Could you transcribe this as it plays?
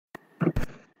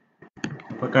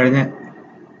അപ്പോൾ കഴിഞ്ഞ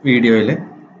വീഡിയോയിൽ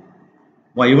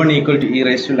y1 equal to e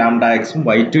raised to lambda x ഉം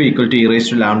y2 equal to e raised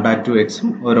to lambda 2x ഉം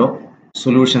ഓരോ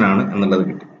സൊല്യൂഷൻ ആണ് എന്നുള്ളത്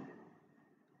കിട്ടി.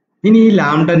 ഇനി ഈ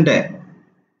ലാംഡന്റെ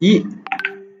ഈ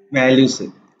വാല്യൂസ്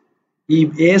ഈ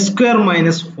a സ്ക്വയർ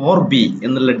മൈനസ് 4b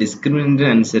എന്നുള്ള ഡിസ്ക്രിമിനന്റിന്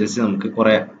അനുസരിച്ച് നമുക്ക്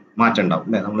കുറെ മാറ്റം ഉണ്ടാവും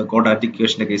അല്ലെ. നമ്മൾ ക്വാഡ്രാറ്റിക്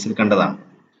ഇക്വേഷന്റെ കേസിൽ കണ്ടതാണ്.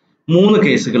 3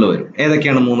 കേസുകൾ വരും.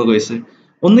 ഏതൊക്കെയാണ് 3 കേസ്?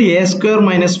 ഒന്ന് a square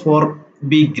minus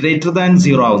 4b greater than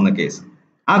 0 ആവുന്ന കേസ്.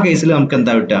 ആ കേസിൽ നമുക്ക്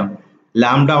എന്താ കിട്ടുക?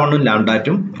 ലാംഡ 1 ഉം ലാംഡ 2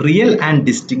 ഉം റിയൽ ആൻഡ്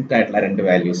ഡിസ്റ്റിങ്ക്റ്റ് ആയിട്ടുള്ള രണ്ട്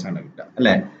വാല്യൂസ് ആണ് കിട്ടുക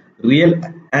അല്ലെ. റിയൽ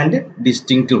ആൻഡ്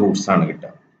ഡിസ്റ്റിങ്ക്റ്റ് റൂട്ട്സ് ആണ് കിട്ടുക.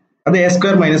 അത് a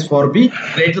square minus 4b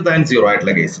greater than 0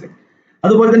 ആയിട്ടുള്ള കേസിൽ.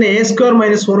 അതുപോലെ തന്നെ a square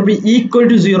minus 4b equal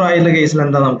to 0 ആയിട്ടുള്ള കേസിൽ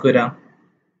എന്താ നമുക്ക് വരാം?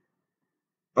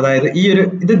 അതായത്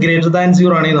ഇത് ഗ്രേറ്റർ ദാൻ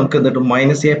 0 ആണെങ്കിൽ നമുക്ക് എന്തിട്ടും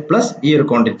മൈനസ് എ പ്ലസ് ഈ ഒരു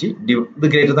ക്വാണ്ടിറ്റി, ഇത്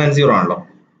ഗ്രേറ്റർ ദാൻ 0 ആണല്ലോ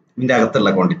ഇതിന്റെ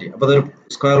അകത്തുള്ള ക്വാണ്ടിറ്റി, അപ്പൊ അതൊരു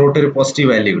സ്ക്വയർ റൂട്ട് ഒരു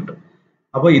പോസിറ്റീവ് വാല്യൂ കിട്ടും.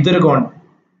 അപ്പൊ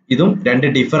ഇതും രണ്ട്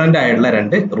ഡിഫറെന്റ് ആയിട്ടുള്ള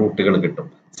രണ്ട് റൂട്ടുകൾ കിട്ടും.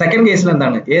 സെക്കൻഡ് കേസിൽ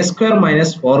എന്താണ്? a square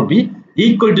minus 4b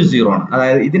equal to 0 ആണ്.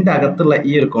 അതായത് ഇതിന്റെ അകത്തുള്ള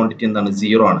ഈ ഒരു ക്വാണ്ടിറ്റി എന്താണ്?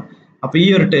 0 ആണ്. അപ്പൊ ഈ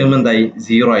ഒരു ടേം എന്തായി?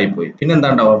 0 ആയി പോയി. പിന്നെ എന്താ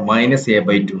ഉണ്ടാവുക? മൈനസ് a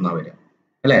ബൈ 2 എന്നാ വരിക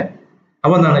അല്ലെ.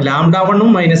 അപ്പൊ എന്താണ്? ലാംഡ 1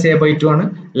 ഉം മൈനസ് a ബൈ 2 ആണ്,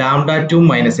 ലാംഡ 2 ഉം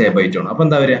മൈനസ് a ബൈ 2 ആണ്. അപ്പൊ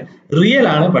എന്താ വരിക? റിയൽ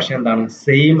ആണ്, പക്ഷെ എന്താണ്?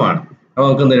 സെയിം ആണ്. അപ്പൊ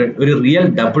നമുക്ക് എന്താ ഒരു റിയൽ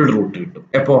ഡബിൾ റൂട്ട് കിട്ടും.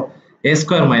 എപ്പോ a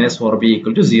square minus 4b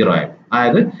equal to 0 ആയി.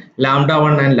 അതായത് lambda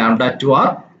 1 and lambda 2 R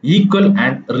equal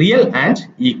and real and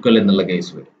equal എന്നുള്ള കേസ്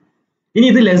വരും. ഇനി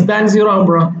ഇത് less than 0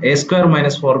 ആകുമ്പോഴോ a square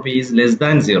minus 4b is less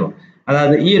than 0.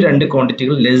 അതായത് ഈ രണ്ട്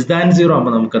ക്വാണ്ടിറ്റികൾ ലെസ് ദാൻ 0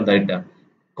 ആകുമ്പോൾ നമുക്ക് എന്താ കിട്ടുക?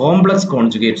 കോംപ്ലക്സ്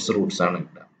കോൺജുഗേറ്റ്സ് റൂട്ട്സ് ആണ്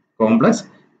കിട്ടുക. Complex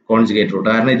conjugate root.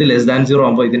 കാരണം ഇത് ലെസ് ദാൻ 0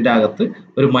 ആകുമ്പോൾ ഇതിന്റെ അകത്ത്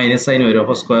ഒരു മൈനസ് സൈൻ വരും.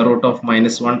 അപ്പോൾ സ്ക്വയർ റൂട്ട് ഓഫ്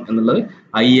 -1 എന്നുള്ളത്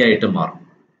i ആയിട്ട് മാറും.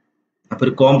 അപ്പൊ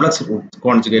ഒരു കോംപ്ലക്സ്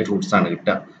കോൺജുഗേറ്റ് റൂട്ട്സ് ആണ്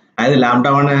കിട്ടുക. അതായത് lambda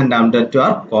 1 and lambda 2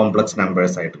 R complex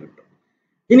numbers ആയിട്ട് കിട്ടും.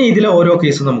 ഇനി ഇതിലെ ഓരോ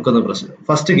കേസും നമുക്കൊന്ന് പ്രശ്നം.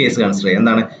 ഫസ്റ്റ് കേസ് കൺസിഡർ ചെയ്യാം.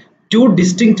 എന്താണ്? To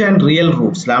distinct and real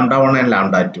Roots lambda 1 and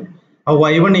lambda 2. അപ്പോൾ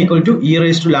y1 equal to e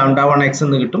raise to lambda 1 x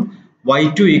എന്ന് കിട്ടും,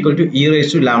 y2 equal to e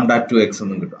raise to lambda 2 x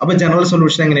എന്നും കിട്ടും. അപ്പോൾ ജനറൽ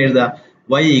സൊല്യൂഷൻ എങ്ങനെ എഴുതുക?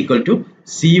 y equal to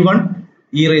c1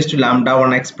 e raise to lambda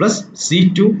 1 x plus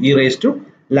c2 e raise to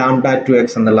lambda 2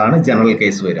 x എന്നുള്ളതാണ് general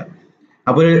case വരിക.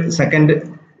 അപ്പോൾ second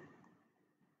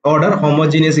order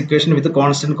homogeneous equation with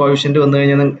constant coefficient വന്നു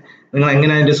കഴിഞ്ഞാൽ നിങ്ങൾ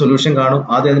എങ്ങനെ അതിന്റെ സൊല്യൂഷൻ കാണും?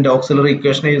 ആദ്യം അതിന്റെ ഓക്സിലറി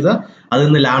ഇക്വേഷൻ എഴുതുക, അതിൽ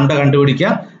നിന്ന് ലാംഡ കണ്ടുപിടിക്കുക,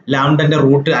 ലാംഡന്റെ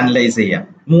റൂട്ട് അനലൈസ് ചെയ്യുക.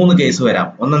 3 കേസ് വരാം.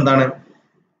 ഒന്നെന്താണ്?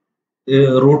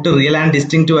 റൂട്ട് റിയൽ ആൻഡ്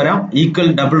ഡിസ്റ്റിങ്ക്റ്റ് വരാം, ഈക്വൽ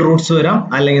ഡബിൾ റൂട്ട്സ് വരാം,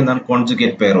 അല്ലെങ്കിൽ എന്താണ്?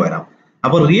 കോൺജുഗേറ്റ് പെയർ വരാം.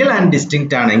 അപ്പോൾ റിയൽ ആൻഡ്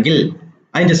ഡിസ്റ്റിങ്ക്റ്റ് ആണെങ്കിൽ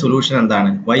അതിന്റെ സൊല്യൂഷൻ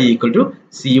എന്താണ്? y equal to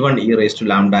c1 e raise to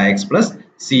lambda x plus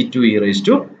c2 e raise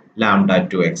to lambda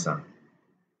 2x ആണ്.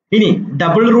 ഇനി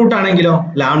ഡബിൾ റൂട്ട് ആണെങ്കിലോ?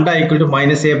 Lambda equal to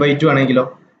minus a by 2 ആണെങ്കിലോ?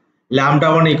 Lambda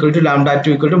 1 equal to lambda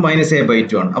 2 equal to minus a by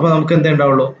 2 ആണ്. അപ്പൊ നമുക്ക് എന്താ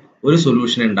ഉണ്ടാവുള്ളൂ? ഒരു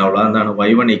സൊല്യൂഷൻ ഉണ്ടാവുള്ളൂ. അതെന്താണ്?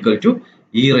 y1 equal to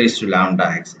e raise to lambda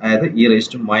x, അതായത് e raise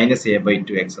to minus a by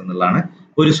 2x എന്നുള്ളതാണ്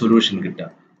ഒരു സൊല്യൂഷൻ കിട്ടുക.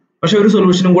 പക്ഷെ ഒരു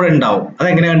സൊല്യൂഷനും കൂടെ ഉണ്ടാവും.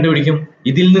 അതെങ്ങനെ കണ്ടുപിടിക്കും?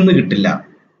 ഇതിൽ നിന്ന് കിട്ടില്ല.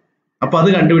 അപ്പൊ അത്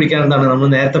കണ്ടുപിടിക്കാൻ എന്താണ്? നമ്മൾ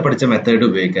നേരത്തെ പഠിച്ച മെത്തേഡ്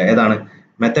ഉപയോഗിക്കുക. ഏതാണ്?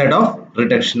 Method of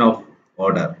reduction of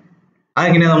order.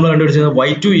 അതെങ്ങനെയാണ് നമ്മൾ കണ്ടുപിടിച്ചത്?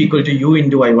 y2 equal to u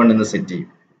into y1 എന്ന് സെറ്റ് ചെയ്യും.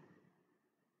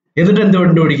 എന്നിട്ട് എന്ത്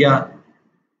കണ്ടുപിടിക്കുക?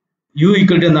 u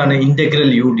ഈക്വൽ ടു എന്താണ്? Integral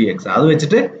u dx. അത്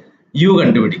വെച്ചിട്ട് u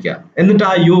കണ്ടുപിടിക്കുക. എന്നിട്ട്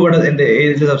ആ u ഇവിടെ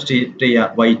ഏതിൽ സബ്സ്റ്റിറ്റ്യൂട്ട്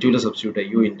ചെയ്യുക? y2 സബ്സ്റ്റിറ്റ്യൂട്ട്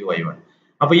ചെയ്യുക, u ഇൻറ്റു y1.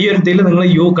 അപ്പൊ ഈ ഒരു ഇതിൽ നിങ്ങൾ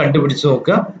u കണ്ടുപിടിച്ച്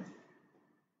നോക്കുക.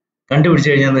 കണ്ടുപിടിച്ച്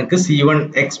കഴിഞ്ഞാൽ നിങ്ങൾക്ക് c1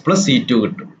 x പ്ലസ് c2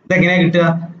 കിട്ടും. ഇതെങ്ങനെയാ കിട്ടുക?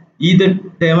 ഇത്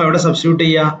ടേം എവിടെ സബ്സ്റ്റിറ്റ്യൂട്ട്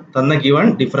ചെയ്യുക? തന്ന ഗിവൺ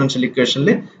ഡിഫറൻഷ്യൽ ഇക്വേഷനിൽ,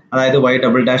 അതായത് y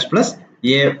double dash plus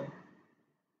a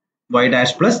y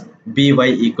dash plus by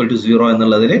equal to 0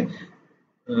 എന്നുള്ളതിൽ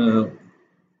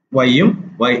y1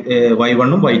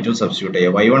 ഉം y2 ഉം സബ്സ്റ്റിറ്റ്യൂട്ട്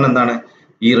ചെയ്യുക. y1 എന്താണ്?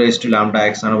 e raise to lambda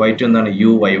x ആണ്, y2 എന്താണ്? u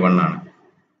y1 ആണ്.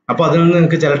 അപ്പോൾ അതിൽ നിന്ന്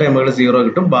നിങ്ങൾക്ക് ചില ടൈമുകൾ 0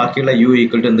 കിട്ടും, ബാക്കിയുള്ള u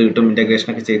ഈക്വൽ ടു എന്ത് കിട്ടും? ഇന്റഗ്രേഷൻ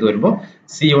ഒക്കെ ചെയ്ത് വരുമ്പോൾ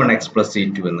c1 x പ്ലസ്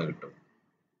c2 എന്ന് കിട്ടും.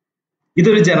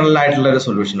 ഇതൊരു ജനറൽ ആയിട്ടുള്ള ഒരു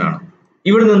സൊല്യൂഷൻ ആണ്.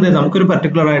 ഇവിടെ നിന്ന് നമുക്കൊരു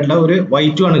പർട്ടിക്കുലർ ആയിട്ടുള്ള ഒരു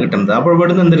y2 ആണ് കിട്ടുന്നത്. അപ്പോൾ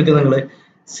ഇവിടെ നിന്ന് എന്തെടുക്കുക? നിങ്ങൾ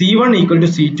c1 equal to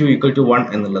c2 equal to 1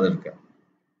 എന്നുള്ളത് എടുക്കുക.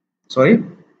 സോറി,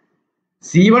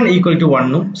 c1 ഈക്വൽ ടു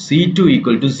 1 ഉം c2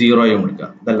 ഈക്വൽ ടു 0 ഉം എടുക്കുക.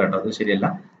 ഇതല്ല കേട്ടോ, അത് ശരിയല്ല.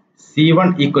 c1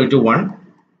 equal to 1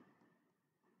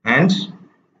 and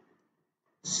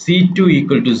c2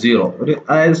 equal to 0.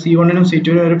 അതായത് c1 നും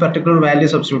c2 നും ഒരു പർട്ടിക്കുലർ വാല്യൂ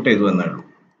സബ്സ്റ്റിറ്റ്യൂട്ട് ചെയ്തു എന്നേ ഉള്ളൂ.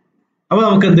 അപ്പോൾ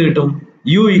നമുക്ക് എന്ത് കിട്ടും?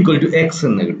 u equal to x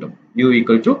എന്ന് കിട്ടും. u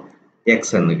equal to x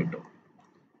എന്ന് കിട്ടും.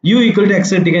 u equal to x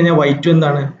കിട്ടിക്കഴിഞ്ഞാൽ y2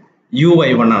 എന്താണ്? u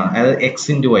y1 ആണ്, അതായത് x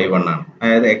into y1 ആണ്,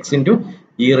 അതായത് x into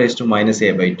e raised to minus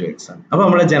a by 2x ആണ്. അപ്പോൾ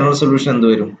നമ്മുടെ ജനറൽ സൊല്യൂഷൻ എന്ത്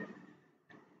വരും?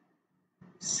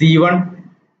 c1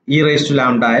 e raised to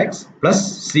lambda x plus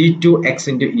c2 x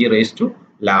into e raised to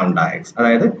lambda x.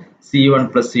 അതായത് c1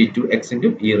 plus c2 x into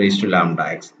e raised to lambda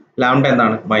x. Lambda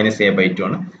എന്താണ്? minus a by 2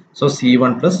 ആണ്. So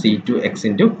c1 plus c2 x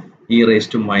into e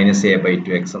raised to minus a by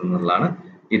 2x എന്നുള്ളതാണ്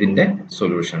ഇതിന്റെ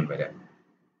solution വരിക.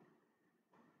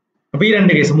 അപ്പൊ ഈ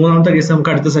രണ്ട് case, മൂന്നാമത്തെ കേസ്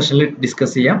നമുക്ക് അടുത്ത സെഷനിൽ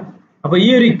ഡിസ്കസ് ചെയ്യാം. അപ്പൊ ഈ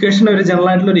ഒരു ഇക്വേഷൻ ഒരു ജനറൽ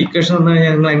ആയിട്ടുള്ള ഒരു ഇക്വേഷൻ എന്ന്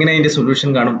കഴിഞ്ഞാൽ നിങ്ങൾ എങ്ങനെ അതിന്റെ സൊല്യൂഷൻ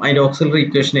കാണും? അതിന്റെ ഓക്സിലറി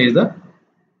ഇക്വേഷൻ എഴുതുക,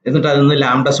 എന്നിട്ട് അതിൽ നിന്ന്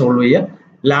ലാംഡ സോൾവ് ചെയ്യുക.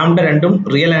 ലാംഡ രണ്ടും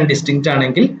റിയൽ ആൻഡ് ഡിസ്റ്റിങ്ക്റ്റ്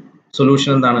ആണെങ്കിൽ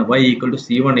സൊല്യൂഷൻ എന്താണ്? y equal to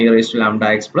c1 e raised to lambda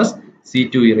x plus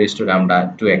c2 e raised to lambda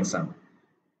 2x ആണ്.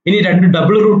 ഇനി രണ്ട്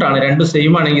ഡബിൾ റൂട്ട് ആണ്, രണ്ടും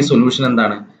സെയിം ആണെങ്കിൽ സൊല്യൂഷൻ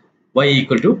എന്താണ്? y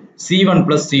equal to c1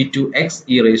 plus c2x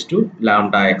e raised to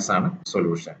lambda x ആണ്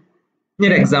solution. ഇനി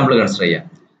ഒരു എക്സാമ്പിൾ കൺസിഡർ ചെയ്യാം.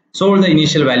 Solve the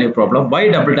initial value problem y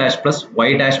double dash plus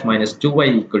y dash minus 2y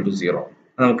equal to 0.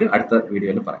 നമുക്ക് അടുത്ത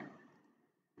വീഡിയോയിൽ പറയാം.